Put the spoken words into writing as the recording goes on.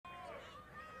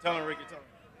Tell him, Ricky, tell him.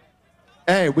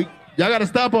 Hey, y'all got to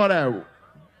stop all that.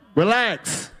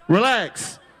 Relax.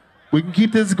 Relax. We can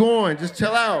keep this going. Just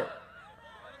chill out.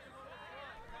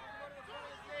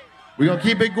 We're going to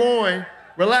keep it going.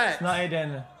 Relax. It's not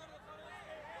Aiden.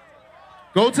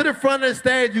 Go to the front of the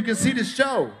stage. You can see the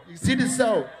show. You can see the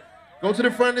show. Go to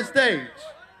the front of the stage.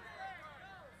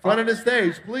 Front of the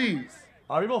stage, please.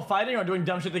 Are people fighting or doing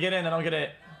dumb shit to get in? I don't get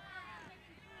it.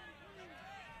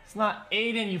 It's not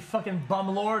Aiden, you fucking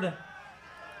bum lord.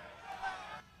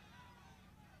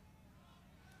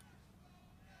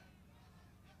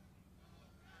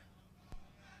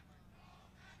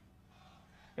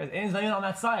 Guys, Aiden's not even on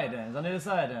that side. He's on the other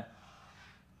side.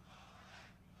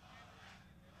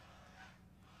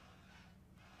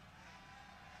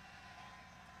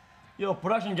 Yo,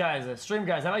 production guys, stream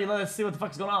guys, how about you let us see what the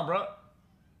fuck's going on, bro?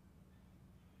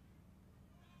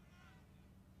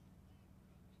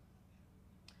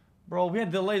 Bro, we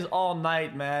had delays all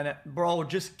night, man. Bro,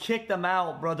 just kick them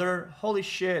out, brother. Holy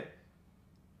shit.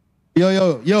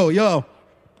 Yo. Y'all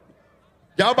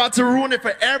about to ruin it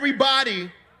for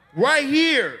everybody right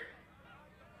here.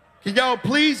 Can y'all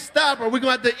please stop or we're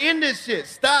going to have to end this shit.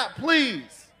 Stop,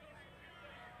 please.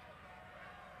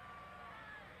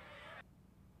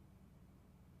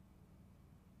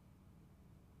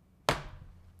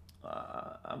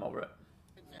 I'm over it.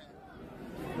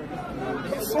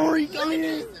 Sorry,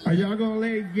 Kanye. Are y'all gonna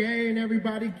let Ye and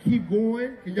everybody keep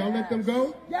going? Can y'all let them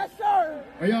go? Yes, sir.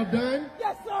 Are y'all done?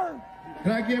 Yes, sir.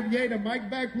 Can I give Ye the mic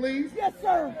back, please? Yes,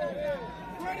 sir.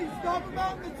 Freddie, stop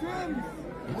about the Timbs.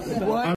 What?